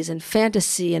possibilities and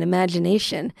fantasy and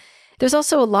imagination? There's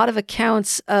also a lot of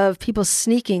accounts of people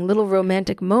sneaking little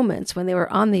romantic moments when they were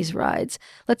on these rides.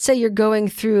 Let's say you're going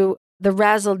through the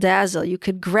razzle-dazzle. You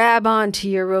could grab onto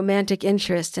your romantic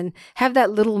interest and have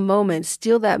that little moment,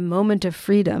 steal that moment of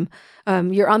freedom.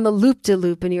 You're on the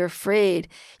loop-de-loop and you're afraid.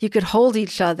 You could hold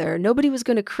each other. Nobody was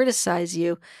going to criticize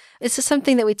you. It's just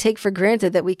something that we take for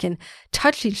granted, that we can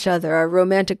touch each other, our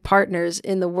romantic partners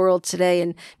in the world today,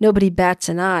 and nobody bats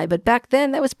an eye. But back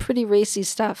then, that was pretty racy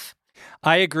stuff.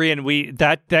 I agree, and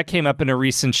that came up in a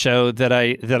recent show that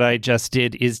I just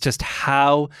did, is just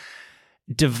how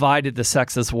divided the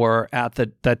sexes were at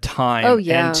the time. Oh,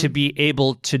 yeah. And to be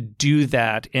able to do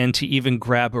that and to even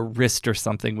grab a wrist or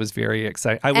something was very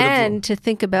exciting. And to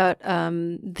think about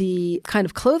the kind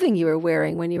of clothing you were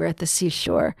wearing when you were at the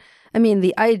seashore. I mean,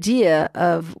 the idea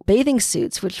of bathing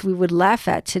suits, which we would laugh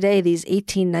at today, these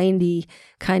 1890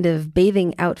 kind of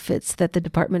bathing outfits that the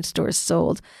department stores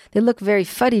sold, they look very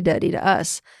fuddy-duddy to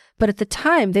us. But at the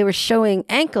time, they were showing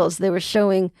ankles, they were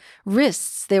showing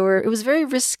wrists. It was very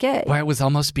risque. Why, it was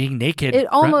almost being naked. It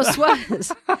almost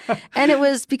was. And it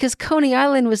was because Coney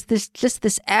Island was just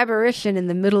this aberration in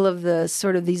the middle of the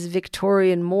sort of these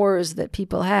Victorian moors that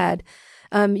people had.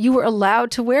 You were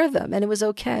allowed to wear them, and it was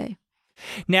okay.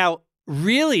 Now,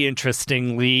 really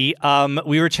interestingly,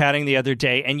 we were chatting the other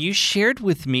day, and you shared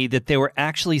with me that there were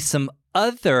actually some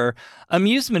other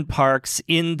amusement parks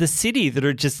in the city that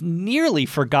are just nearly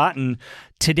forgotten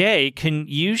today. Can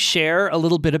you share a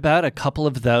little bit about a couple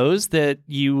of those that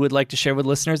you would like to share with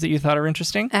listeners that you thought are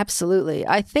interesting? Absolutely.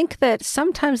 I think that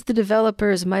sometimes the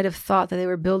developers might have thought that they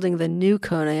were building the new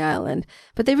Coney Island,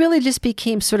 but they really just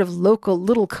became sort of local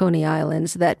little Coney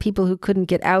Islands that people who couldn't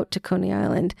get out to Coney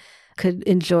Island could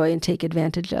enjoy and take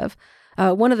advantage of.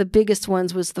 One of the biggest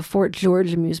ones was the Fort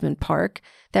George Amusement Park.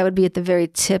 That would be at the very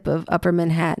tip of Upper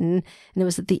Manhattan, and it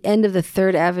was at the end of the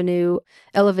 3rd Avenue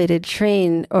elevated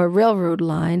train or railroad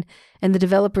line, and the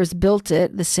developers built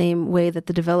it the same way that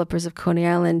the developers of Coney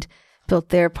Island built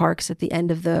their parks at the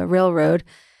end of the railroad.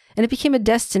 And it became a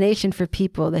destination for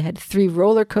people. They had 3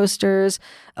 roller coasters,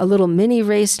 a little mini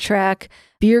racetrack,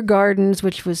 beer gardens,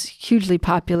 which was hugely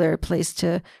popular, a place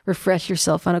to refresh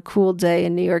yourself on a cool day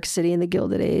in New York City in the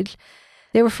Gilded Age.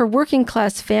 They were for working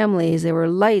class families. There were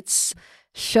lights,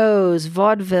 shows,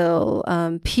 vaudeville,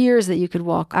 piers that you could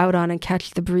walk out on and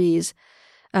catch the breeze.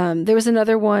 There was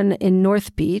another one in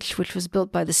North Beach, which was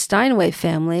built by the Steinway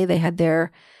family. They had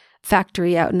their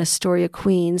factory out in Astoria,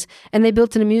 Queens, and they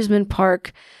built an amusement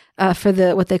park for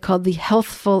what they called the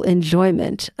healthful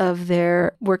enjoyment of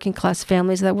their working class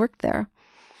families that worked there.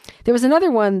 There was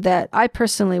another one that I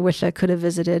personally wish I could have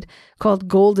visited called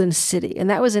Golden City, and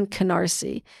that was in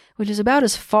Canarsie, which is about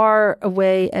as far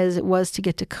away as it was to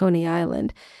get to Coney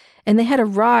Island. And they had a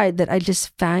ride that I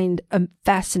just find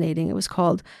fascinating. It was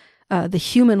called the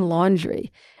Human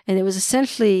Laundry. And it was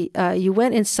essentially, you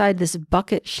went inside this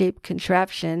bucket-shaped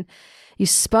contraption. You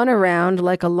spun around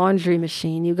like a laundry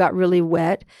machine. You got really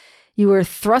wet. You were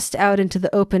thrust out into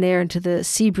the open air, into the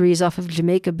sea breeze off of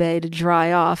Jamaica Bay to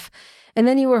dry off. And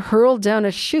then you were hurled down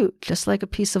a chute, just like a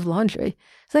piece of laundry.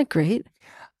 Isn't that great?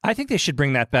 I think they should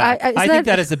bring that back. I think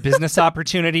that is a business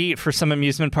opportunity for some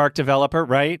amusement park developer,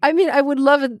 right? I mean, I would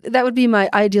love it. That would be my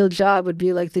ideal job, would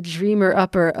be like the dreamer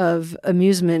upper of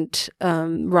amusement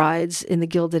rides in the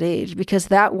Gilded Age. Because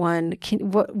that one,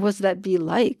 what was that be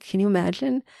like? Can you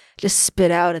imagine? Just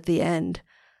spit out at the end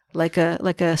like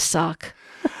a sock.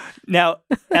 Now,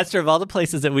 Esther, of all the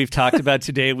places that we've talked about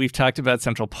today, we've talked about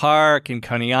Central Park and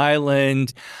Coney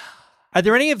Island. Are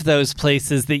there any of those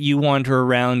places that you wander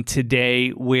around today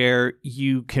where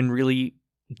you can really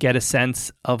get a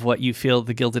sense of what you feel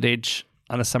the Gilded Age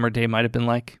on a summer day might have been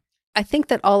like? I think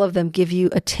that all of them give you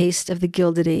a taste of the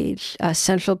Gilded Age.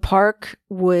 Central Park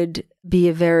would be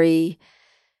a very,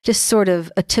 just sort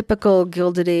of a typical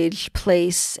Gilded Age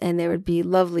place, and there would be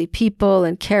lovely people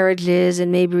and carriages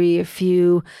and maybe a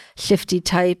few shifty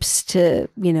types to,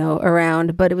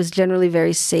 around, but it was generally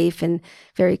very safe and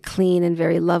very clean and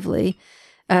very lovely.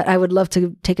 I would love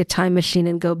to take a time machine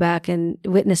and go back and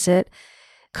witness it.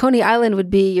 Coney Island would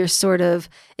be your sort of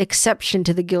exception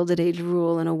to the Gilded Age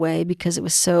rule in a way, because it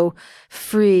was so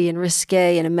free and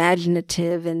risque and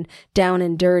imaginative and down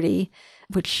and dirty,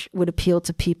 which would appeal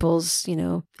to people's,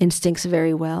 instincts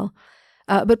very well.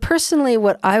 But personally,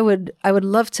 what I would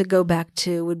love to go back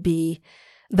to would be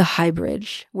the High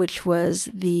Bridge, which was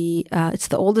it's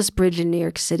the oldest bridge in New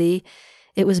York City.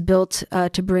 It was built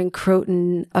to bring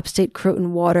upstate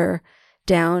Croton water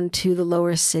down to the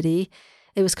lower city.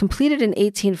 It was completed in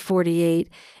 1848,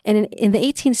 and in the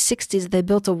 1860s, they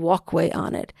built a walkway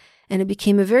on it, and it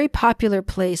became a very popular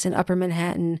place in Upper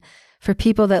Manhattan for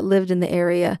people that lived in the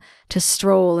area to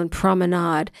stroll and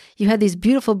promenade. You had these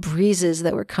beautiful breezes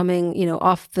that were coming,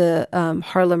 off the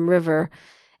Harlem River,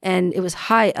 and it was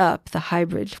high up, the High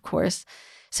Bridge, of course.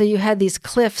 So you had these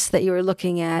cliffs that you were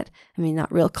looking at,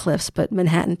 not real cliffs, but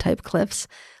Manhattan-type cliffs,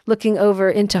 looking over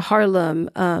into Harlem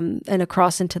and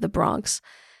across into the Bronx.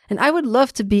 And I would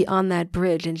love to be on that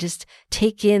bridge and just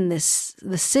take in the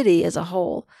city as a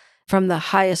whole from the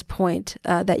highest point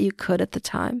that you could at the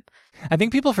time. I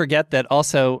think people forget that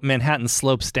also Manhattan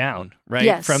slopes down, right?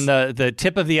 Yes. From the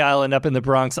tip of the island up in the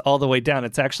Bronx all the way down.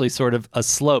 It's actually sort of a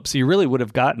slope. So you really would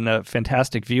have gotten a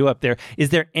fantastic view up there.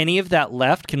 Is there any of that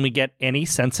left? Can we get any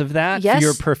sense of that for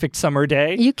your perfect summer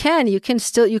day? You can. You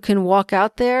can walk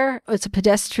out there. It's a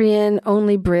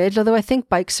pedestrian-only bridge, although I think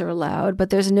bikes are allowed,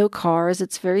 but there's no cars.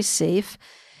 It's very safe.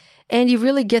 And you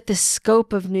really get the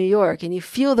scope of New York, and you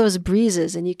feel those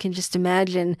breezes, and you can just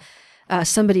imagine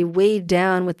somebody weighed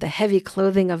down with the heavy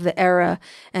clothing of the era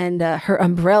and her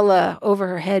umbrella over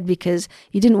her head because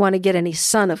you didn't want to get any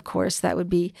sun, of course. That would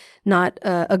be not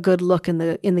a good look in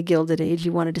the Gilded Age.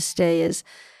 You wanted to stay as,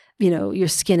 your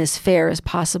skin as fair as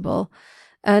possible.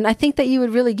 And I think that you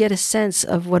would really get a sense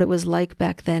of what it was like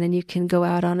back then, and you can go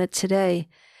out on it today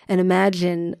and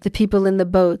imagine the people in the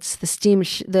boats, the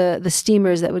steamers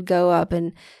that would go up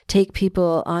and take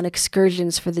people on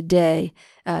excursions for the day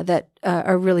that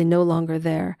are really no longer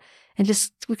there, and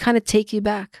just we kind of take you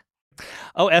back.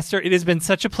 Oh, Esther, it has been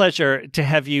such a pleasure to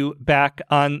have you back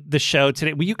on the show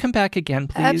today. Will you come back again,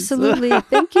 please? Absolutely.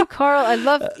 Thank you, Carl. I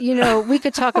love, we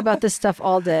could talk about this stuff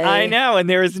all day. I know, and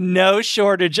there is no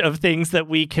shortage of things that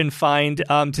we can find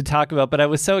to talk about, but I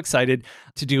was so excited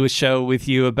to do a show with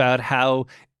you about how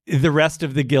the rest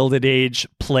of the Gilded Age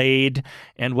played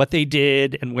and what they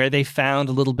did and where they found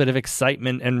a little bit of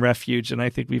excitement and refuge. And I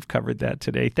think we've covered that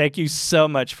today. Thank you so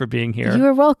much for being here. You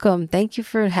are welcome. Thank you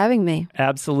for having me.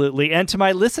 Absolutely. And to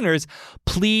my listeners,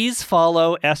 please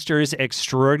follow Esther's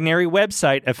extraordinary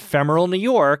website, Ephemeral New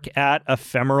York, at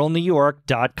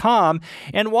ephemeralnewyork.com,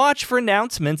 and watch for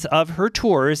announcements of her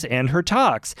tours and her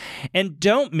talks. And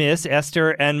don't miss Esther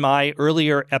and my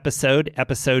earlier episode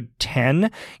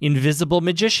 10, Invisible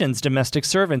Magicians, Domestic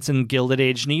Servants in Gilded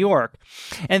Age New York.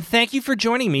 And thank you for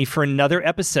joining me for another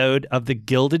episode of The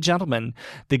Gilded Gentleman.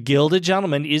 The Gilded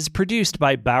Gentleman is produced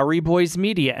by Bowery Boys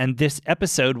Media, and this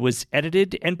episode was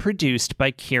edited and produced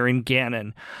by Kieran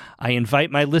Gannon. I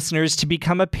invite my listeners to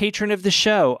become a patron of the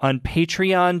show on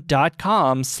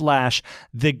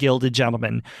patreon.com/The Gilded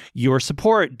Gentleman. Your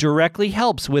support directly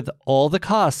helps with all the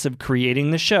costs of creating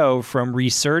the show, from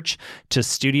research to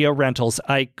studio rentals.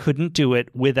 I couldn't do it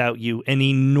without you. An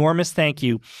enormous thank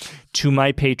you to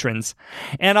my patrons.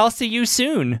 And I'll see you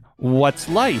soon. What's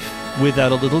life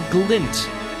without a little glint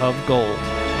of gold?